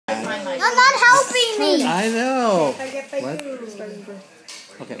not helping me. I know. What?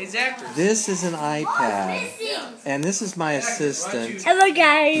 Okay. This is an iPad, and this is my assistant, Hello,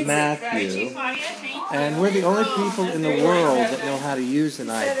 guys. Matthew, and we're the only people in the world that know how to use an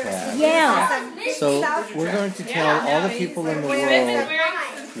iPad. Yeah. So we're going to tell all the people in the world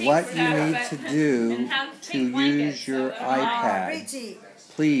what you need to do to use your iPad.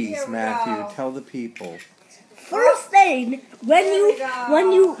 Please, Matthew, tell the people. First thing, when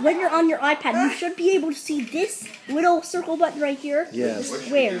you're on your iPad, you should be able to see this little circle button right here. Yes. This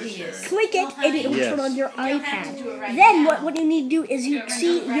square. Click it, and it will turn on your iPad. Then what you need to do is you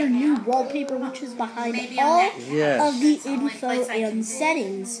see your new wallpaper, which is behind all of the info and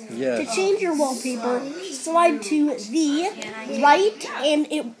settings. Yes. To change your wallpaper, slide to the right,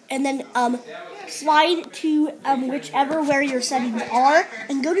 and then slide to whichever where your settings are,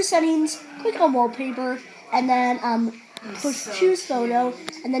 and go to settings. Click on wallpaper. And then push choose photo,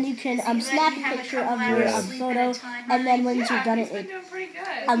 and then you can snap a picture of your photo, and then once you've done it, it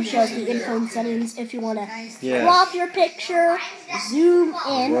shows the info and settings if you want to crop your picture, zoom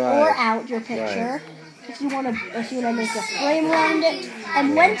in or out your picture, if you want to make a frame around it,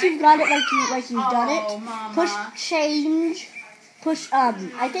 and once you've got it like you've done it, push change. Push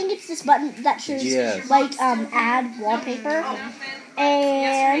I think it's this button that should add wallpaper,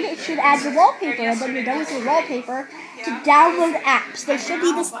 and it should add your wallpaper, and then you're done with your wallpaper. To download apps, there should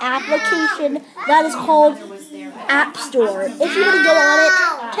be this application that is called App Store. If you want to go on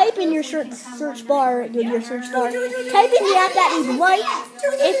it, type in your search bar, type in the app that you like.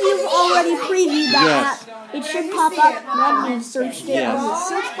 If you've already previewed that app, it should pop up when you've searched it on the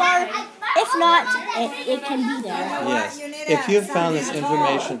search bar. If not, it can be there. Yes. If you have found this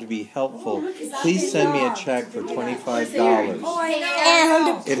information to be helpful, please send me a check for $25.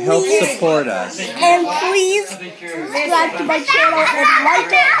 And it helps support us. And please subscribe to my channel and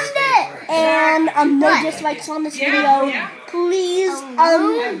like it. And no dislikes on this video. Please,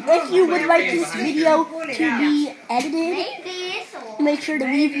 if you would like this video to be edited, make sure to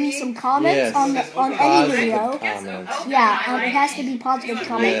leave me some comments on any video. Yeah, it has to be positive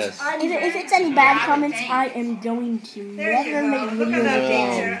comments. If it's any bad comments, I am going to never make videos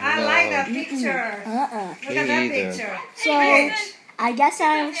again. I like that picture. Look at that picture. So, I guess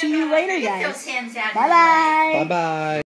I'll see you later, guys. Bye-bye. Bye-bye.